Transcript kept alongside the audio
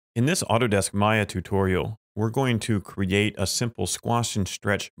In this Autodesk Maya tutorial, we're going to create a simple squash and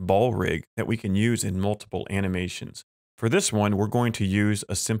stretch ball rig that we can use in multiple animations. For this one, we're going to use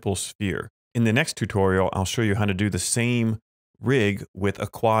a simple sphere. In the next tutorial, I'll show you how to do the same rig with a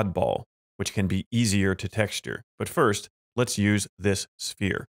quad ball, which can be easier to texture. But first, let's use this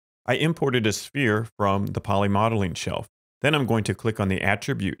sphere. I imported a sphere from the Poly Modeling shelf. Then I'm going to click on the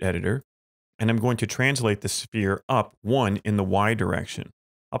attribute editor, and I'm going to translate the sphere up 1 in the Y direction.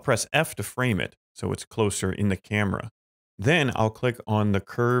 I'll press F to frame it so it's closer in the camera. Then I'll click on the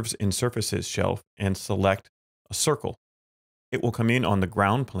Curves and Surfaces shelf and select a circle. It will come in on the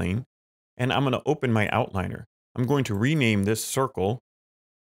ground plane, and I'm going to open my outliner. I'm going to rename this circle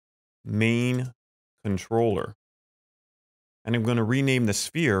Main Controller, and I'm going to rename the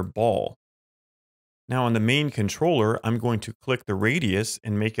sphere Ball. Now on the main controller, I'm going to click the radius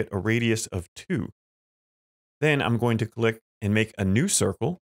and make it a radius of 2. Then I'm going to click and make a new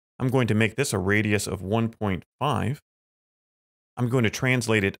circle. I'm going to make this a radius of 1.5. I'm going to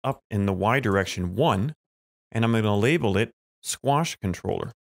translate it up in the Y direction 1, and I'm going to label it Squash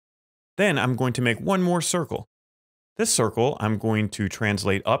Controller. Then I'm going to make one more circle. This circle I'm going to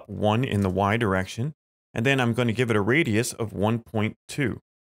translate up 1 in the Y direction, and then I'm going to give it a radius of 1.2.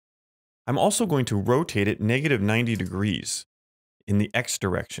 I'm also going to rotate it negative 90 degrees in the X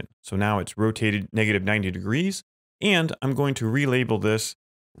direction. So now it's rotated negative 90 degrees, and I'm going to relabel this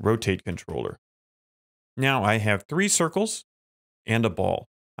Rotate Controller. Now I have 3 circles and a ball.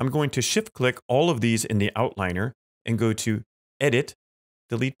 I'm going to shift click all of these in the outliner and go to Edit,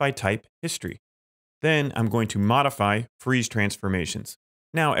 Delete by Type, History. Then I'm going to modify Freeze Transformations.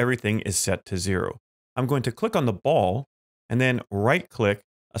 Now everything is set to 0. I'm going to click on the ball and then right click,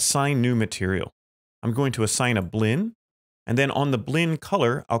 Assign New Material. I'm going to assign a blend, and then on the blend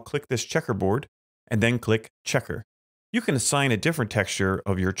color, I'll click this checkerboard and then click Checker. You can assign a different texture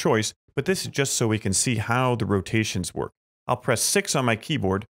of your choice, but this is just so we can see how the rotations work. I'll press 6 on my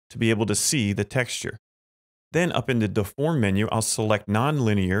keyboard to be able to see the texture. Then up in the Deform menu, I'll select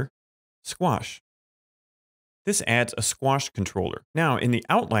Nonlinear Squash. This adds a squash controller. Now in the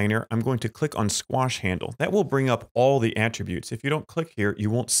outliner, I'm going to click on Squash Handle. That will bring up all the attributes. If you don't click here, you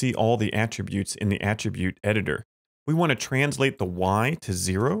won't see all the attributes in the attribute editor. We want to translate the Y to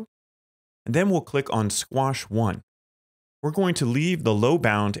 0, and then we'll click on Squash 1. We're going to leave the low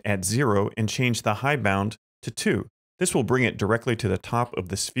bound at 0 and change the high bound to 2. This will bring it directly to the top of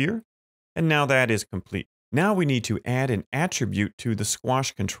the sphere, and now that is complete. Now we need to add an attribute to the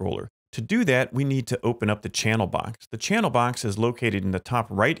squash controller. To do that, we need to open up the channel box. The channel box is located in the top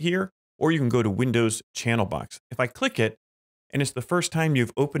right here, or you can go to Windows Channel Box. If I click it, and it's the first time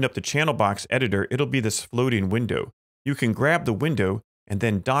you've opened up the channel box editor, it'll be this floating window. You can grab the window and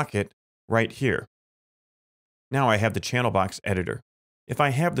then dock it right here. Now I have the channel box editor. If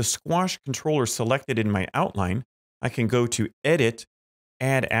I have the squash controller selected in my outline, I can go to Edit,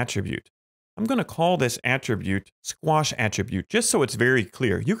 Add Attribute. I'm going to call this attribute Squash Attribute, just so it's very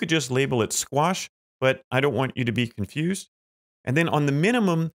clear. You could just label it Squash, but I don't want you to be confused. And then on the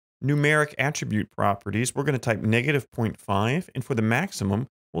minimum numeric attribute properties, we're going to type negative 0.5, and for the maximum,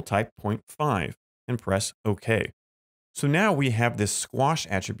 we'll type 0.5 and press OK. So now we have this Squash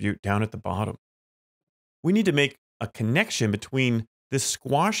attribute down at the bottom. We need to make a connection between this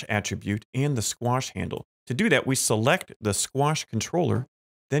Squash attribute and the Squash handle. To do that, we select the Squash controller,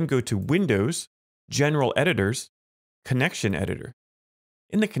 then go to Windows, General Editors, Connection Editor.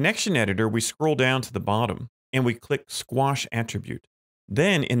 In the Connection Editor, we scroll down to the bottom and we click Squash Attribute.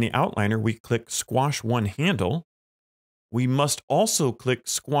 Then in the outliner, we click Squash 1 Handle. We must also click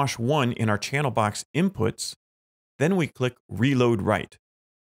Squash 1 in our channel box inputs. Then we click Reload Right.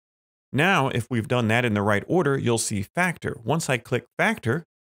 Now, if we've done that in the right order, you'll see Factor. Once I click Factor,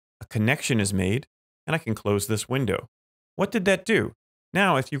 a connection is made, and I can close this window. What did that do?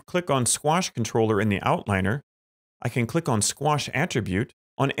 Now, if you click on Squash Controller in the outliner, I can click on Squash Attribute.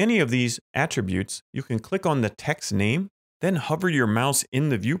 On any of these attributes, you can click on the text name, then hover your mouse in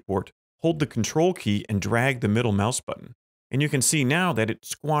the viewport, hold the Control key, and drag the middle mouse button. And you can see now that it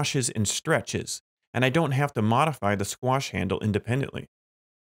squashes and stretches, and I don't have to modify the squash handle independently.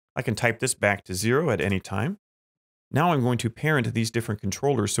 I can type this back to 0 at any time. Now I'm going to parent these different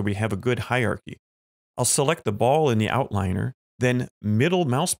controllers so we have a good hierarchy. I'll select the ball in the outliner, then middle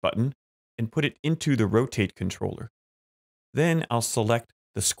mouse button, and put it into the rotate controller. Then I'll select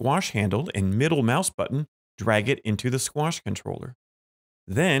the squash handle and middle mouse button, drag it into the squash controller.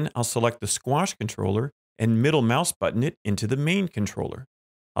 Then I'll select the squash controller and middle mouse button it into the main controller.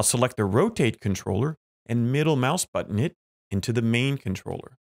 I'll select the rotate controller and middle mouse button it into the main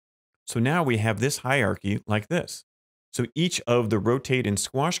controller. So now we have this hierarchy like this. So each of the rotate and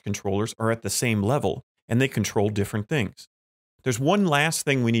squash controllers are at the same level, and they control different things. There's one last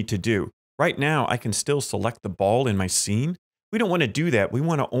thing we need to do. Right now, I can still select the ball in my scene. We don't want to do that. We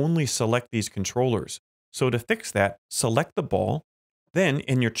want to only select these controllers. So to fix that, select the ball. Then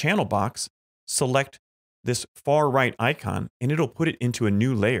in your channel box, select this far right icon, and it'll put it into a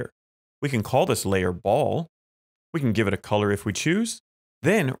new layer. We can call this layer ball. We can give it a color if we choose.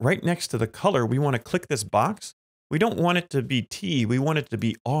 Then right next to the color, we want to click this box. We don't want it to be T, we want it to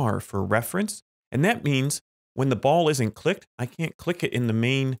be R for reference. And that means when the ball isn't clicked, I can't click it in the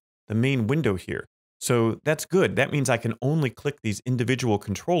main window here. So that's good. That means I can only click these individual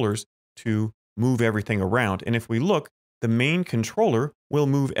controllers to move everything around. And if we look, the main controller will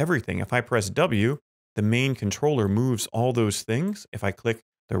move everything. If I press W, the main controller moves all those things. If I click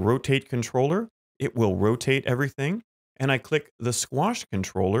the rotate controller, it will rotate everything. And I click the squash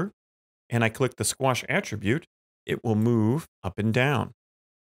controller, and I click the squash attribute, it will move up and down.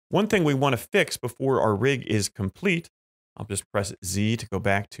 One thing we want to fix before our rig is complete, I'll just press Z to go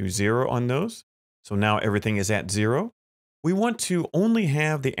back to 0 on those. So now everything is at 0. We want to only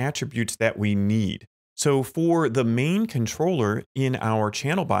have the attributes that we need. So for the main controller in our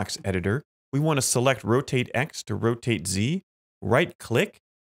channel box editor, we want to select rotate X to rotate Z, right click,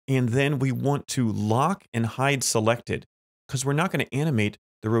 and then we want to lock and hide selected because we're not going to animate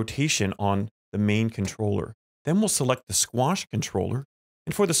the rotation on the main controller. Then we'll select the squash controller.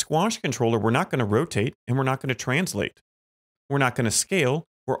 And for the squash controller, we're not going to rotate and we're not going to translate. We're not going to scale.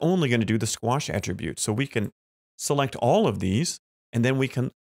 We're only going to do the squash attribute. So we can select all of these and then we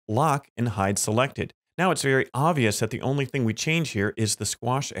can lock and hide selected. Now it's very obvious that the only thing we change here is the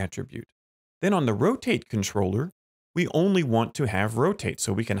squash attribute. Then on the rotate controller, we only want to have rotate.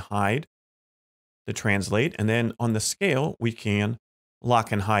 So we can hide the translate. And then on the scale, we can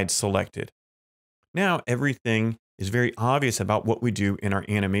lock and hide selected. Now everything is very obvious about what we do in our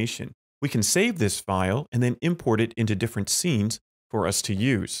animation. We can save this file and then import it into different scenes for us to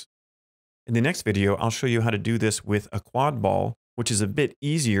use. In the next video, I'll show you how to do this with a quad ball, which is a bit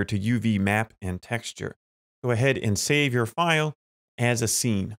easier to UV map and texture. Go ahead and save your file as a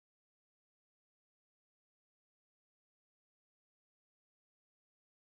scene.